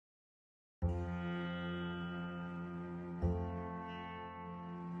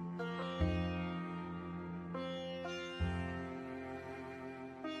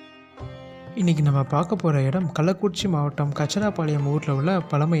இன்றைக்கி நம்ம பார்க்க போகிற இடம் கள்ளக்குறிச்சி மாவட்டம் கச்சராப்பாளையம் ஊரில் உள்ள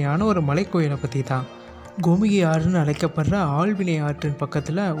பழமையான ஒரு மலைக்கோயிலை பற்றி தான். கோமுகி ஆறுன்னு அழைக்கப்படுற ஆழ்வினை ஆற்றின்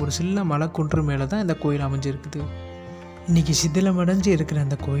பக்கத்தில் ஒரு சின்ன மலைக்குன்று மேலே தான் இந்த கோயில் அமைஞ்சிருக்குது. இன்றைக்கி சிதிலமடைஞ்சு இருக்கிற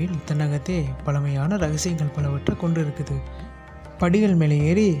அந்த கோயில் தன்னகத்தே பழமையான ரகசியங்கள் பலவற்றை கொண்டு இருக்குது. படிகள் மேலே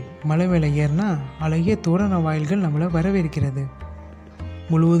ஏறி மலை மேலே ஏறினா அழகிய தோரண வாயில்கள் நம்மளை வரவேற்கிறது.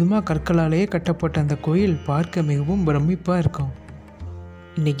 முழுவதுமாக கற்களாலேயே கட்டப்பட்ட அந்த கோயில் பார்க்க மிகவும் பிரமிப்பாக இருக்கும்.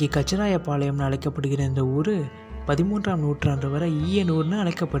 இன்றைக்கி கச்சராயபாளையம்னு அழைக்கப்படுகிற இந்த ஊர் 13ஆம் நூற்றாண்டு வரை ஈயனூர்னு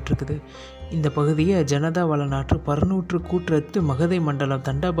அழைக்கப்பட்டிருக்குது. இந்த பகுதியை ஜனதா வளநாட்டு பரநூற்று கூற்றத்து மகதை மண்டலம்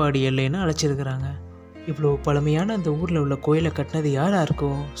தண்டபாடி எல்லைன்னு அழைச்சிருக்கிறாங்க. இவ்வளோ பழமையான அந்த ஊரில் உள்ள கோயிலை கட்டினது யாராக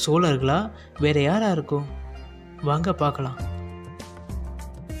இருக்கும்? சோழர்களா? வேறு யாராக இருக்கும்? வாங்க பார்க்கலாம்.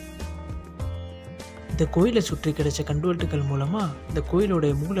 இந்த கோயிலை சுற்றி கிடைச்ச கல்வெட்டுகள் மூலமாக இந்த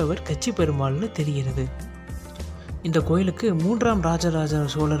கோயிலுடைய மூலவர் பெருமாள்னு தெரிகிறது. இந்த கோயிலுக்கு 3ஆம் ராஜராஜ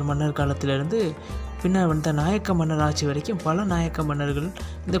சோழர் மன்னர் காலத்திலிருந்து பின்னர் வந்த நாயக்க மன்னர் ஆட்சி வரைக்கும் பல நாயக்க மன்னர்கள்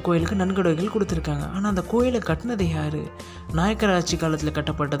இந்த கோயிலுக்கு நன்கொடைகள் கொடுத்துருக்காங்க. ஆனால் அந்த கோயிலை கட்டினது யார்? நாயக்கர் ஆட்சி காலத்தில்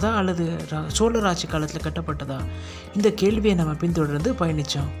கட்டப்பட்டதா அல்லது சோழர் ஆட்சி காலத்தில் கட்டப்பட்டதா? இந்த கேள்வியை நம்ம பின்தொடர்ந்து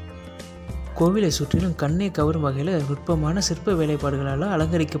பயணித்தோம். கோவிலை சுற்றிலும் கண்ணை கவரும் வகையில் நுட்பமான சிற்ப வேலைப்பாடுகளால்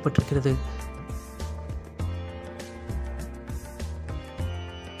அலங்கரிக்கப்பட்டிருக்கிறது.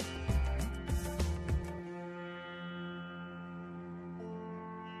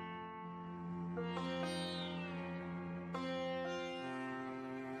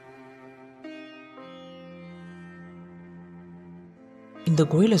 இந்த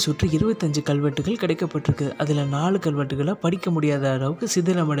கோயிலை சுற்றி 25 கல்வெட்டுகள் கிடைக்கப்பட்டிருக்கு. அதில் 4 கல்வெட்டுகளை படிக்க முடியாத அளவுக்கு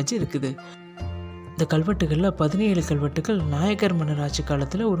சிதிலமடைஞ்சு இருக்குது. இந்த கல்வெட்டுகளில் 17 கல்வெட்டுகள் நாயக்கர் மன்னர் ஆட்சி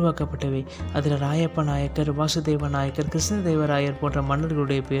காலத்தில் உருவாக்கப்பட்டவை. அதில் ராயப்ப நாயக்கர், வாசுதேவ நாயக்கர், கிருஷ்ணதேவராயர் போன்ற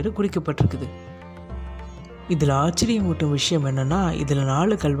மன்னர்களுடைய பேர் குறிக்கப்பட்டிருக்குது. இதில் ஆச்சரியமூட்டும் விஷயம் என்னென்னா, இதில்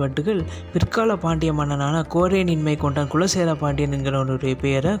 4 கல்வெட்டுகள் பிற்கால பாண்டிய மன்னனான கோரேனின்மை கொண்ட குலசேர பாண்டியன் என்கிறவனுடைய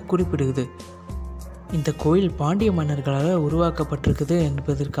பெயரை குறிப்பிடுகிறது. இந்த கோயில் பாண்டிய மன்னர்களால் உருவாக்கப்பட்டிருக்குது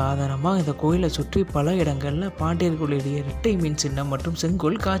என்பதற்கு ஆதாரமாக இந்த கோயிலை சுற்றி பல இடங்களில் பாண்டியர்களுடைய இரட்டை மீன் சின்னம் மற்றும்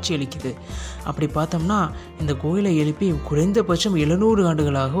செங்கோல் காட்சியளிக்குது. அப்படி பார்த்தோம்னா இந்த கோயிலை எழுப்பி குறைந்தபட்சம் 700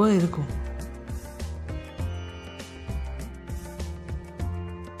 ஆண்டுகளாக இருக்கும்.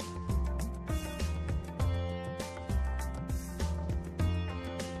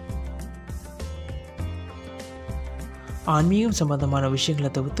 ஆன்மீகம் சம்பந்தமான விஷயங்களை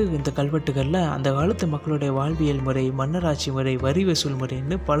தவிர்த்து இந்த கல்வெட்டுகளில் அந்த காலத்து மக்களுடைய வாழ்வியல் முறை, மன்னராட்சி முறை, வரி வசூல்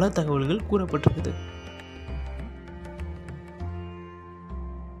முறைன்னு பல தகவல்கள் கூறப்பட்டிருக்குது.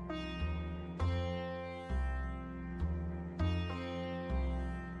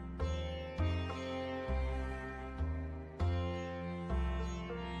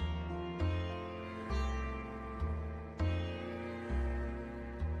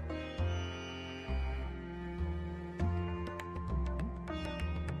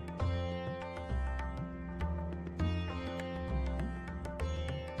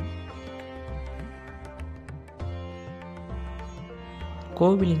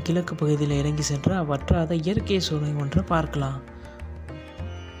 கோவிலின் கிழக்கு பகுதியில் இறங்கி சென்றால் வற்றாத இயற்கை சூழல் ஒன்றை பார்க்கலாம்.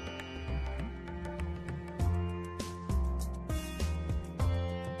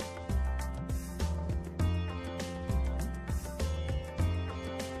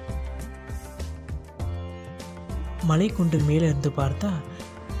 மலைக்குன்றின் மேலே இருந்து பார்த்தா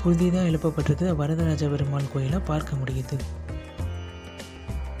புதிதாக எழுப்பப்பட்டிருக்கிற வரதராஜ பெருமாள் கோயிலை பார்க்க முடியுது.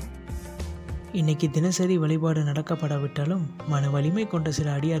 இன்றைக்கி தினசரி வழிபாடு நடக்கப்படாவிட்டாலும் மன வலிமை கொண்ட சில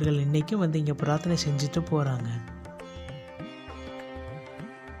அடியார்கள் இன்றைக்கும் வந்து இங்கே பிரார்த்தனை செஞ்சுட்டு போகிறாங்க.